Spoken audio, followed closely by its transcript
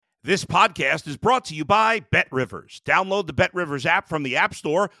This podcast is brought to you by BetRivers. Download the BetRivers app from the App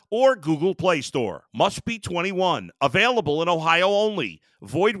Store or Google Play Store. Must be 21. Available in Ohio only.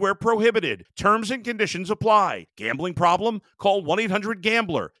 Void where prohibited. Terms and conditions apply. Gambling problem? Call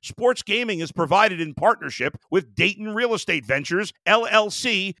 1-800-GAMBLER. Sports gaming is provided in partnership with Dayton Real Estate Ventures,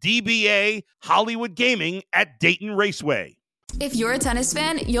 LLC, DBA, Hollywood Gaming at Dayton Raceway. If you're a tennis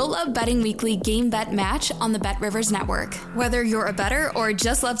fan, you'll love Betting Weekly Game Bet Match on the BetRivers Network. Whether you're a bettor or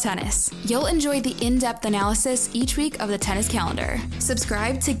just love tennis, you'll enjoy the in-depth analysis each week of the tennis calendar.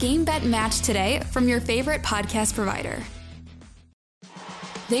 Subscribe to Game Bet Match today from your favorite podcast provider.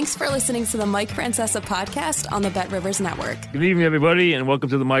 Thanks for listening to the Mike Francesa podcast on the BetRivers Network. Good evening, everybody, and welcome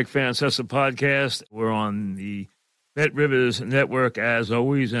to the Mike Francesa podcast. We're on the BetRivers Network, as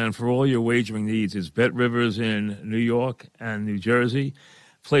always, and for all your wagering needs, it's BetRivers in New York and New Jersey,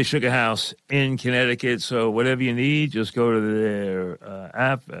 Play Sugar House in Connecticut. So whatever you need, just go to their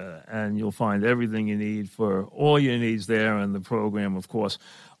app, and you'll find everything you need for all your needs there. And the program, of course,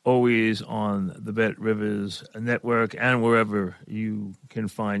 always on the BetRivers Network and wherever you can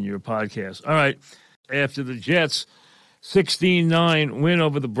find your podcast. All right, after the Jets' 16-9 win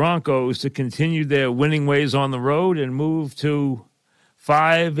over the Broncos to continue their winning ways on the road and move to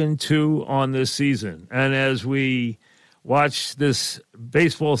 5-2 on this season. And as we watch this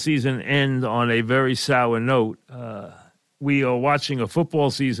baseball season end on a very sour note, we are watching a football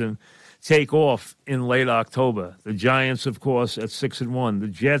season take off in late October. The Giants, of course, at 6-1. The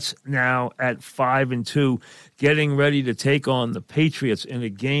Jets now at 5-2, getting ready to take on the Patriots in a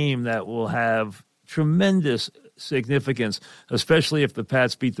game that will have tremendous significance, especially if the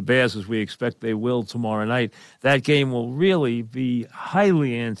Pats beat the Bears, as we expect they will tomorrow night. That game will really be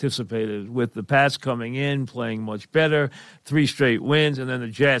highly anticipated, with the Pats coming in, playing much better, 3 straight wins, and then the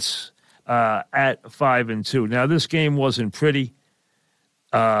Jets at 5-2. Now, this game wasn't pretty.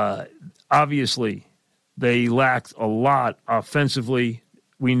 Obviously, they lacked a lot offensively.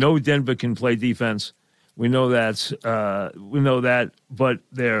 We know Denver can play defense. We know that, but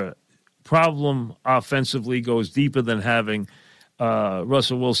they're problem offensively goes deeper than having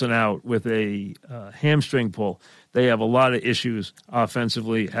Russell Wilson out with a hamstring pull. They have a lot of issues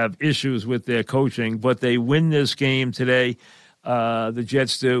offensively, have issues with their coaching, but they win this game today, the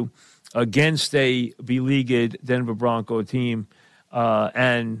Jets do, against a beleaguered Denver Bronco team.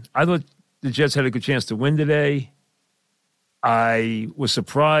 And I thought the Jets had a good chance to win today. I was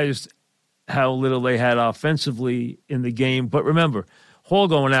surprised how little they had offensively in the game. But remember, Hall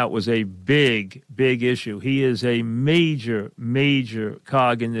going out was a big, big issue. He is a major, major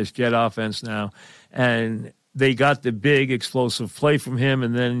cog in this Jet offense now. And they got the big explosive play from him,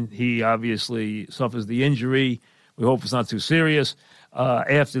 and then he obviously suffers the injury. We hope it's not too serious.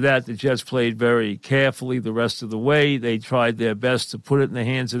 After that, the Jets played very carefully the rest of the way. They tried their best to put it in the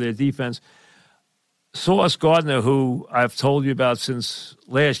hands of their defense. Sauce Gardner, who I've told you about since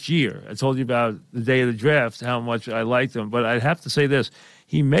last year. I told you about the day of the draft, how much I liked him. But I'd have to say this.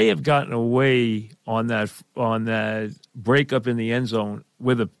 He may have gotten away on that breakup in the end zone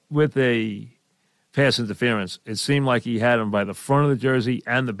with a pass interference. It seemed like he had him by the front of the jersey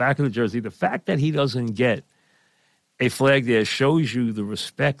and the back of the jersey. The fact that he doesn't get a flag there shows you the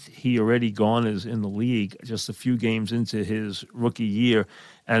respect he already garners in the league just a few games into his rookie year,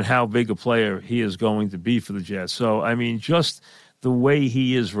 and how big a player he is going to be for the Jets. So, I mean, just the way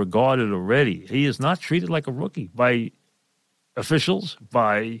he is regarded already, he is not treated like a rookie by officials,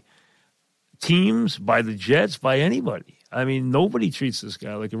 by teams, by the Jets, by anybody. I mean, nobody treats this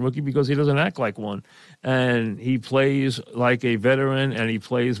guy like a rookie because he doesn't act like one. And he plays like a veteran, and he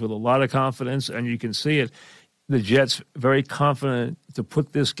plays with a lot of confidence, and you can see it. The Jets very confident to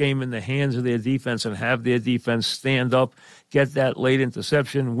put this game in the hands of their defense and have their defense stand up, get that late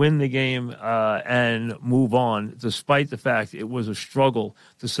interception, win the game, and move on, despite the fact it was a struggle,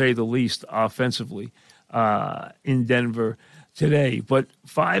 to say the least, offensively in Denver today. But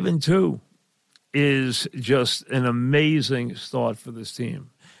 5-2 is just an amazing start for this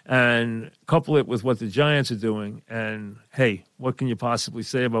team. And couple it with what the Giants are doing, and, hey, what can you possibly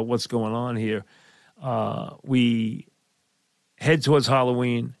say about what's going on here? We head towards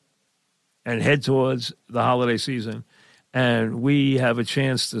Halloween and head towards the holiday season, and we have a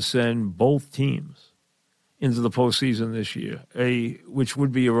chance to send both teams into the postseason this year, which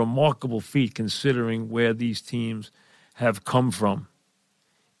would be a remarkable feat considering where these teams have come from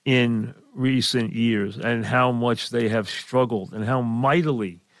in recent years and how much they have struggled and how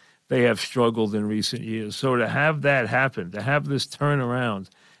mightily they have struggled in recent years. So to have that happen, to have this turnaround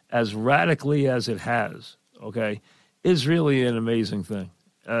as radically as it has, okay, is really an amazing thing.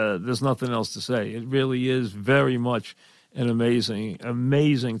 There's nothing else to say. It really is very much an amazing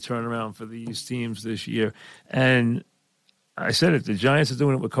turnaround for these teams this year. And I said it, the Giants are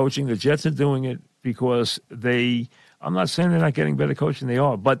doing it with coaching. The Jets are doing it because I'm not saying they're not getting better coaching, they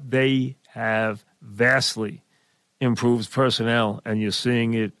are, but they have vastly improved personnel, and you're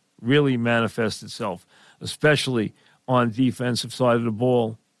seeing it really manifest itself, especially on defensive side of the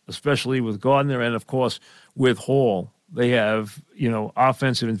ball, especially with Gardner and, of course, with Hall. They have,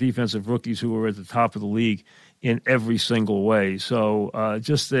 offensive and defensive rookies who are at the top of the league in every single way. So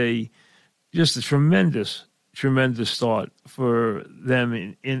just a tremendous start for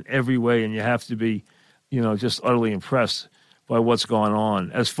them in every way, and you have to be, just utterly impressed by what's going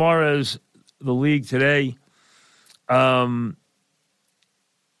on. As far as the league today, a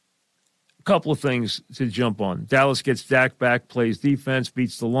couple of things to jump on. Dallas gets Dak back, plays defense,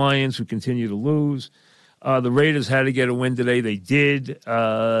 beats the Lions, who continue to lose. The Raiders had to get a win today. They did.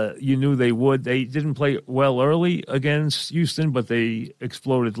 You knew they would. They didn't play well early against Houston, but they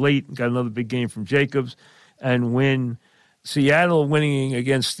exploded late. Got another big game from Jacobs and win. Seattle winning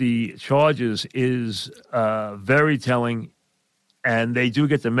against the Chargers is very telling, and they do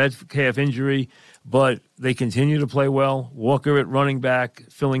get the Metcalf injury, but they continue to play well. Walker at running back,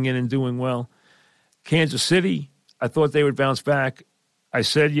 filling in and doing well. Kansas City, I thought they would bounce back. I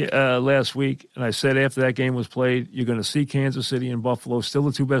said last week, and I said after that game was played, you're going to see Kansas City and Buffalo, still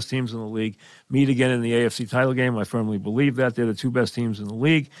the two best teams in the league, meet again in the AFC title game. I firmly believe that. They're the two best teams in the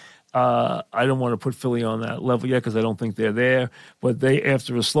league. I don't want to put Philly on that level yet because I don't think they're there. But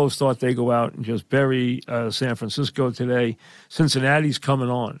after a slow start, they go out and just bury San Francisco today. Cincinnati's coming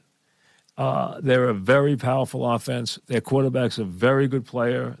on. They're a very powerful offense. Their quarterback's a very good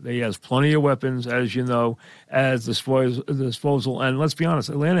player. He has plenty of weapons, as you know, as disposal. And let's be honest,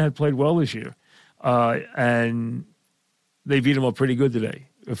 Atlanta had played well this year, and they beat them up pretty good today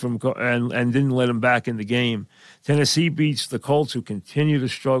and didn't let them back in the game. Tennessee beats the Colts, who continue to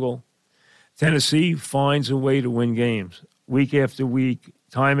struggle. Tennessee finds a way to win games. Week after week,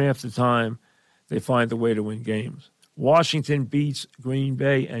 time after time, they find a way to win games. Washington beats Green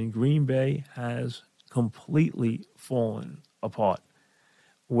Bay, and Green Bay has completely fallen apart.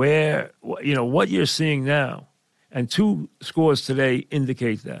 What you're seeing now, and two scores today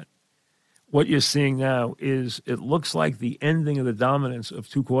indicate that. What you're seeing now is it looks like the ending of the dominance of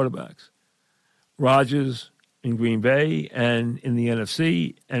two quarterbacks. Rodgers in Green Bay and in the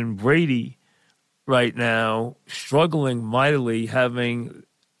NFC, and Brady right now struggling mightily, having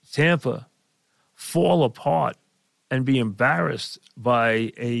Tampa fall apart and be embarrassed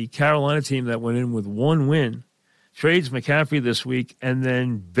by a Carolina team that went in with one win, trades McCaffrey this week, and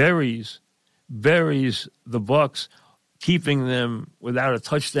then buries the Bucs, keeping them without a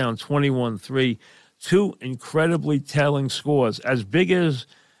touchdown, 21-3. Two incredibly telling scores. As big as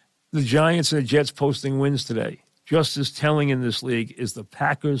the Giants and the Jets posting wins today, just as telling in this league is the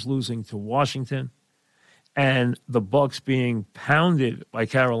Packers losing to Washington and the Bucs being pounded by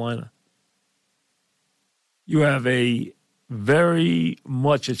Carolina. You have a very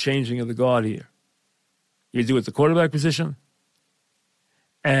much a changing of the guard here. You do at the quarterback position,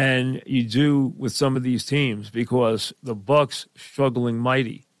 and you do with some of these teams, because the Bucs struggling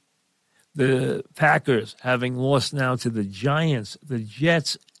mighty. The Packers having lost now to the Giants, the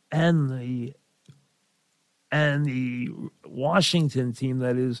Jets, and the Washington team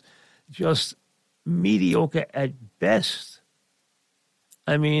that is just mediocre at best.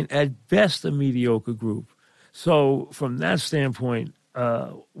 I mean, at best, a mediocre group. So from that standpoint,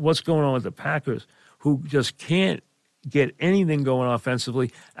 what's going on with the Packers, who just can't get anything going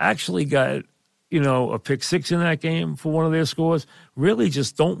offensively, actually got, a pick six in that game for one of their scores, really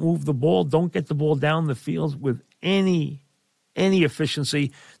just don't move the ball, don't get the ball down the field with any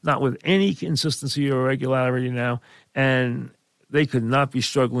efficiency, not with any consistency or regularity now, and they could not be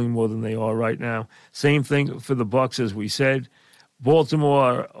struggling more than they are right now. Same thing for the Bucs, as we said.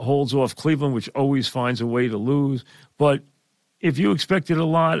 Baltimore holds off Cleveland, which always finds a way to lose. But if you expected a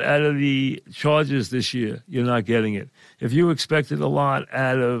lot out of the Chargers this year, you're not getting it. If you expected a lot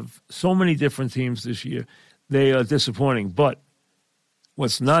out of so many different teams this year, they are disappointing. But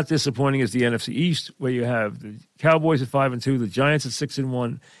what's not disappointing is the NFC East, where you have the Cowboys at 5-2, the Giants at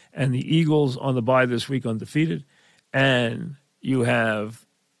 6-1, and the Eagles on the bye this week undefeated. And you have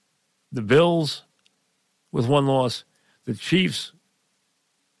the Bills with one loss, the Chiefs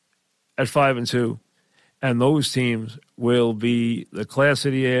at 5-2, and those teams will be the class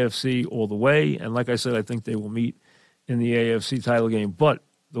of the AFC all the way. And like I said, I think they will meet in the AFC title game. But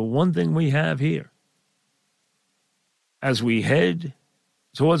the one thing we have here, as we head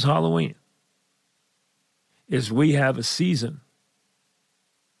towards Halloween, is we have a season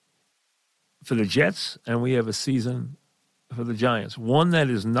for the Jets, and we have a season for the Giants, one that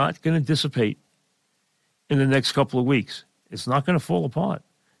is not going to dissipate in the next couple of weeks. It's not going to fall apart.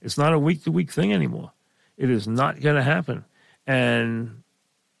 It's not a week-to-week thing anymore. It is not going to happen. And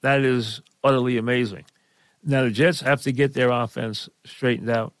that is utterly amazing. Now, the Jets have to get their offense straightened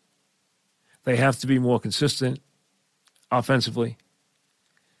out. They have to be more consistent offensively.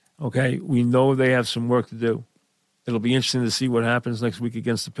 Okay, we know they have some work to do. It'll be interesting to see what happens next week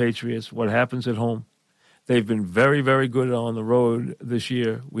against the Patriots, what happens at home. They've been very, very good on the road this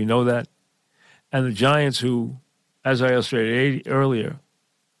year. We know that. And the Giants, who, as I illustrated earlier,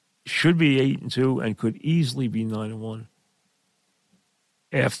 should be 8-2 and could easily be 9-1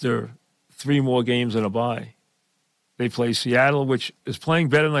 after 3 more games and a bye. They play Seattle, which is playing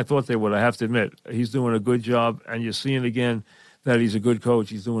better than I thought they would, I have to admit. He's doing a good job, and you're seeing again that he's a good coach.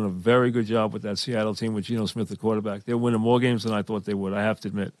 He's doing a very good job with that Seattle team with Geno Smith, the quarterback. They're winning more games than I thought they would, I have to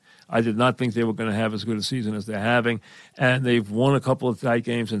admit. I did not think they were going to have as good a season as they're having, and they've won a couple of tight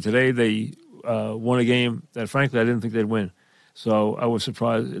games, and today they won a game that, frankly, I didn't think they'd win. So I was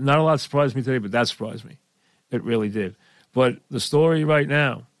surprised. Not a lot surprised me today, but that surprised me. It really did. But the story right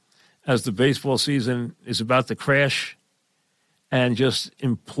now, as the baseball season is about to crash and just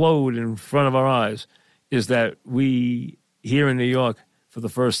implode in front of our eyes, is that we here in New York, for the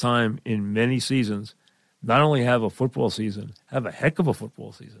first time in many seasons, not only have a football season, have a heck of a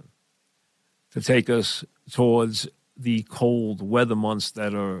football season to take us towards the cold weather months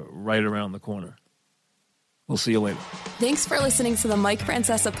that are right around the corner. We'll see you later. Thanks for listening to the Mike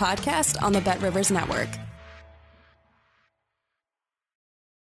Francesa podcast on the Bet Rivers Network.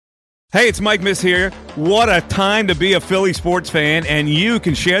 Hey, it's Mike Miss here. What a time to be a Philly sports fan, and you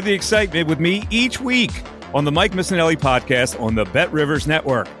can share the excitement with me each week on the Mike Missinelli podcast on the Bet Rivers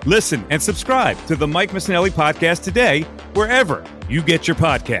Network. Listen and subscribe to the Mike Missinelli podcast today, wherever you get your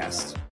podcasts.